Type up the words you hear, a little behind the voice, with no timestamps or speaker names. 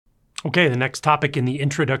Okay, the next topic in the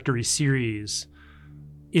introductory series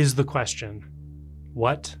is the question,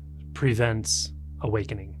 what prevents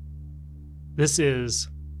awakening? This is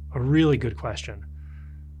a really good question.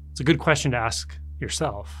 It's a good question to ask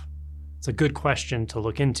yourself. It's a good question to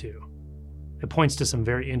look into. It points to some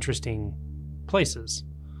very interesting places.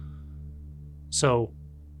 So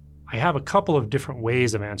I have a couple of different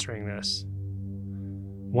ways of answering this.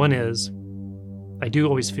 One is, I do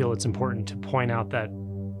always feel it's important to point out that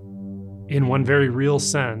in one very real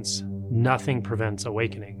sense, nothing prevents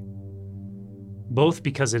awakening. Both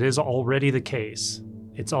because it is already the case,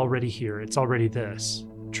 it's already here, it's already this,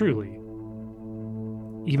 truly.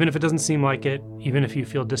 Even if it doesn't seem like it, even if you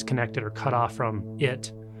feel disconnected or cut off from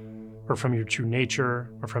it, or from your true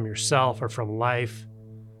nature, or from yourself, or from life,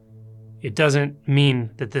 it doesn't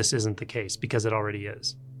mean that this isn't the case, because it already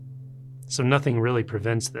is. So nothing really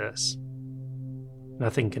prevents this.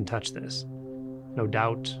 Nothing can touch this. No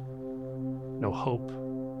doubt, no hope,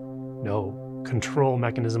 no control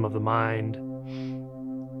mechanism of the mind.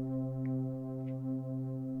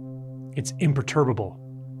 It's imperturbable.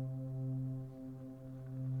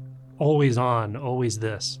 Always on, always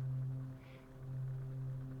this.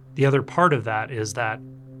 The other part of that is that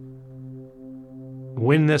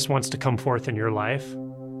when this wants to come forth in your life,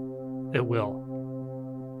 it will.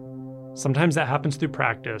 Sometimes that happens through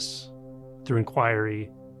practice, through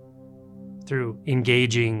inquiry, through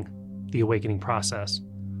engaging the awakening process.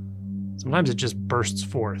 Sometimes it just bursts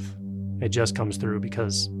forth. It just comes through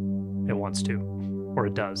because it wants to, or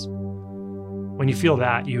it does. When you feel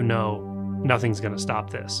that, you know nothing's going to stop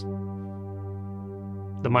this.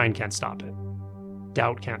 The mind can't stop it.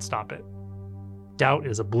 Doubt can't stop it. Doubt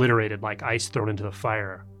is obliterated like ice thrown into the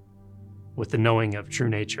fire with the knowing of true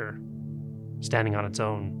nature, standing on its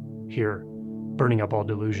own, here, burning up all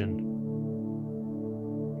delusion.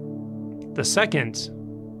 The second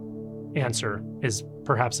answer is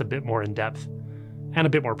perhaps a bit more in-depth and a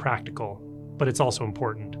bit more practical, but it's also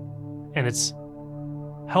important. And it's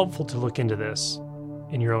helpful to look into this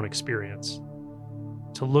in your own experience,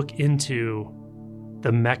 to look into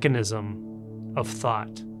the mechanism of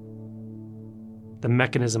thought, the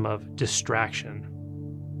mechanism of distraction,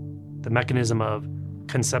 the mechanism of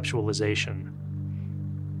conceptualization,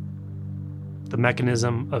 the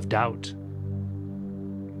mechanism of doubt.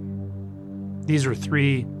 These are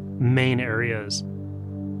three main areas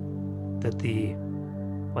that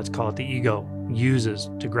let's call it the ego,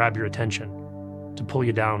 uses to grab your attention, to pull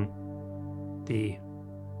you down the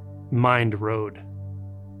mind road,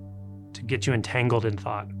 to get you entangled in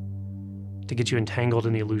thought, to get you entangled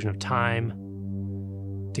in the illusion of time,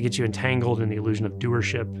 to get you entangled in the illusion of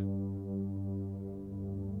doership,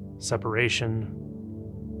 separation,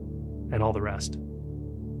 and all the rest.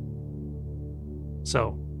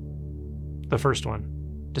 So, the first one,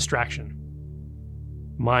 distraction,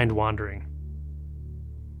 mind wandering,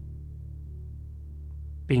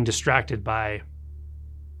 being distracted by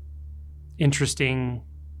interesting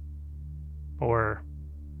or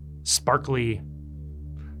sparkly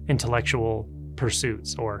intellectual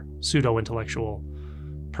pursuits or pseudo-intellectual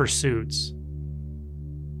pursuits,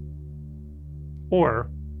 or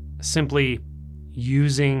simply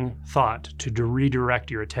using thought to redirect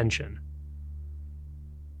your attention.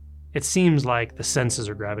 It seems like the senses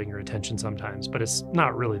are grabbing your attention sometimes, but it's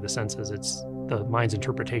not really the senses, it's the mind's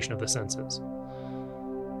interpretation of the senses.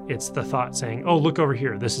 It's the thought saying, oh, look over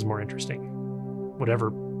here, this is more interesting.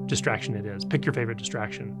 Whatever distraction it is, pick your favorite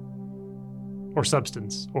distraction, or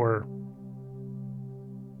substance, or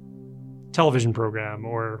television program,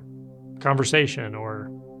 or conversation, or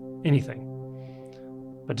anything.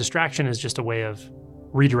 But distraction is just a way of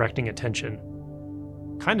redirecting attention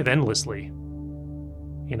kind of endlessly,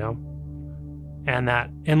 and that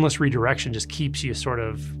endless redirection just keeps you sort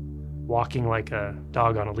of walking like a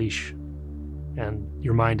dog on a leash, and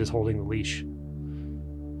your mind is holding the leash.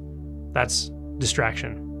 That's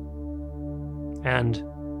distraction. And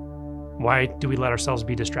why do we let ourselves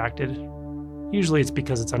be distracted? Usually it's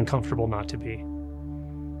because it's uncomfortable not to be.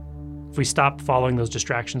 If we stop following those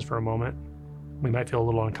distractions for a moment, we might feel a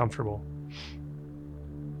little uncomfortable.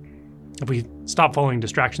 If we stop following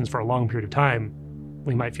distractions for a long period of time,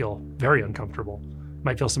 we might feel very uncomfortable.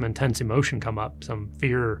 Might feel some intense emotion come up, some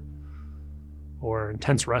fear or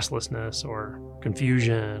intense restlessness or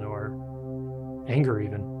confusion or anger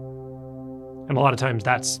even. And a lot of times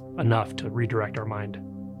that's enough to redirect our mind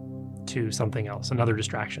to something else, another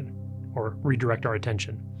distraction, or redirect our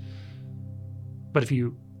attention. But if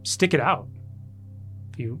you stick it out,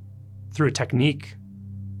 if you, through a technique,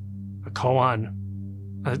 a koan,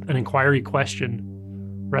 an inquiry question,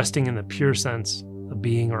 resting in the pure sense of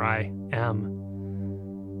being or I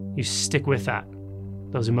am, you stick with that,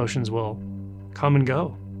 those emotions will come and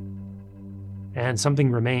go. And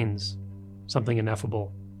something remains, something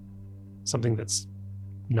ineffable, something that's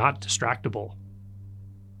not distractible,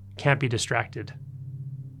 can't be distracted.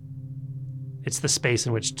 It's the space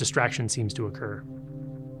in which distraction seems to occur.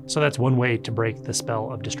 So that's one way to break the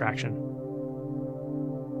spell of distraction.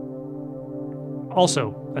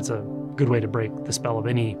 Also, that's a good way to break the spell of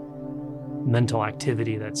any mental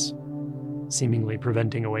activity that's seemingly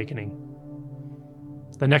preventing awakening.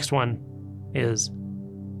 The next one is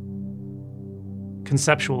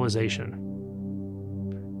conceptualization.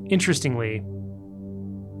 Interestingly,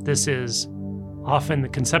 this is often the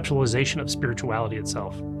conceptualization of spirituality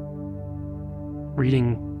itself.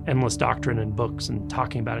 Reading endless doctrine and books and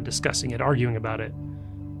talking about it, discussing it, arguing about it,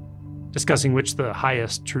 discussing which the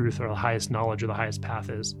highest truth or the highest knowledge or the highest path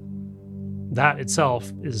is. That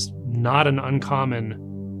itself is not an uncommon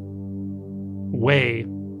way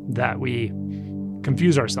that we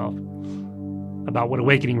confuse ourselves about what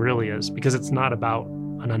awakening really is, because it's not about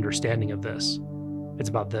an understanding of this. It's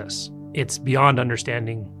about this. It's beyond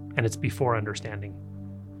understanding and it's before understanding.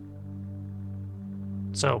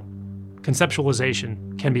 So,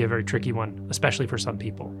 conceptualization can be a very tricky one, especially for some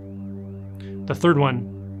people. The third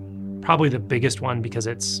one, probably the biggest one because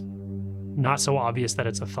it's not so obvious that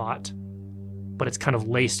it's a thought, but it's kind of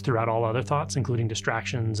laced throughout all other thoughts, including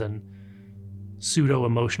distractions and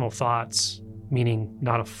pseudo-emotional thoughts, meaning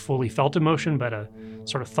not a fully felt emotion, but a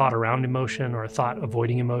sort of thought around emotion or a thought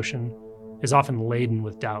avoiding emotion, is often laden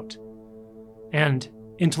with doubt. And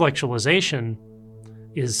intellectualization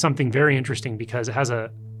is something very interesting because it has a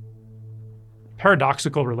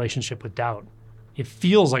paradoxical relationship with doubt. It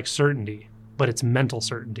feels like certainty, but it's mental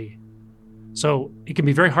certainty. So it can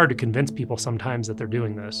be very hard to convince people sometimes that they're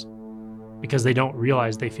doing this because they don't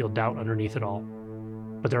realize they feel doubt underneath it all,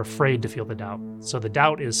 but they're afraid to feel the doubt. So the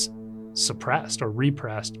doubt is suppressed or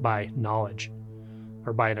repressed by knowledge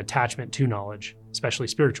or by an attachment to knowledge, especially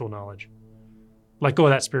spiritual knowledge. Let go of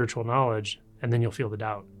that spiritual knowledge and then you'll feel the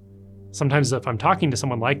doubt. Sometimes if I'm talking to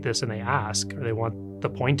someone like this and they ask or they want the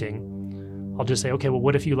pointing, I'll just say, okay, well,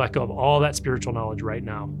 what if you let go of all that spiritual knowledge right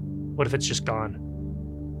now? What if it's just gone?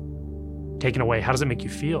 Taken away? How does it make you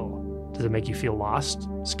feel? Does it make you feel lost,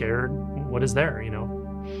 scared? What is there,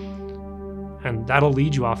 And that'll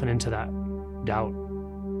lead you often into that doubt.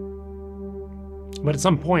 But at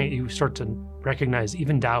some point, you start to recognize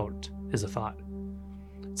even doubt is a thought.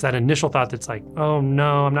 It's that initial thought that's like, oh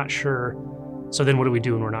no, I'm not sure. So then what do we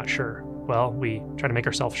do when we're not sure? Well, we try to make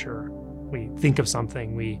ourselves sure. We think of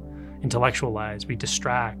something, we intellectualize, we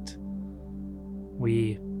distract,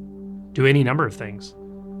 we do any number of things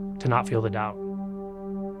to not feel the doubt.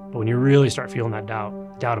 But when you really start feeling that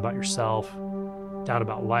doubt about yourself, doubt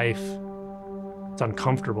about life, it's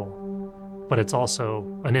uncomfortable, but it's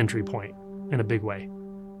also an entry point in a big way.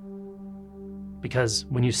 Because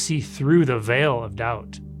when you see through the veil of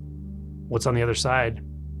doubt, what's on the other side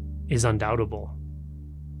is undoubtable.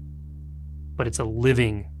 But it's a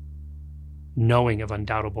living knowing of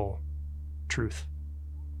undoubtable truth.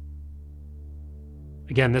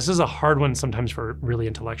 Again, this is a hard one sometimes for really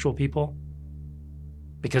intellectual people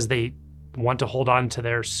because they want to hold on to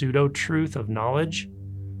their pseudo-truth of knowledge,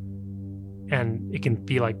 and it can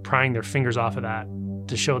be like prying their fingers off of that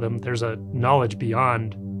to show them there's a knowledge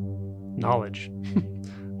beyond knowledge,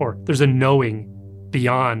 or there's a knowing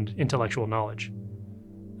beyond intellectual knowledge.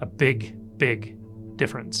 A big, big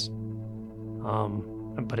difference.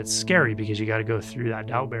 But it's scary because you got to go through that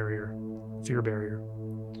doubt barrier, fear barrier.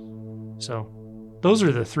 So those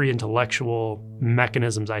are the three intellectual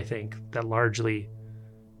mechanisms, I think, that largely,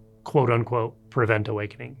 quote unquote, prevent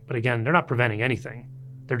awakening. But again, they're not preventing anything.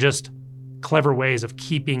 They're just clever ways of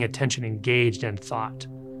keeping attention engaged and thought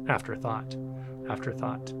after thought after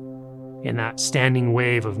thought. In that standing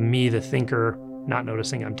wave of me, the thinker, not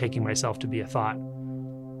noticing I'm taking myself to be a thought,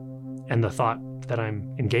 and the thought that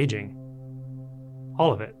I'm engaging.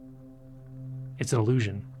 All of it. It's an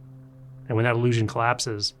illusion. And when that illusion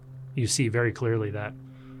collapses, you see very clearly that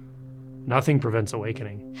nothing prevents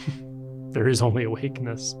awakening. There is only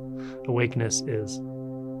awakeness. Awakeness is.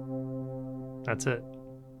 That's it.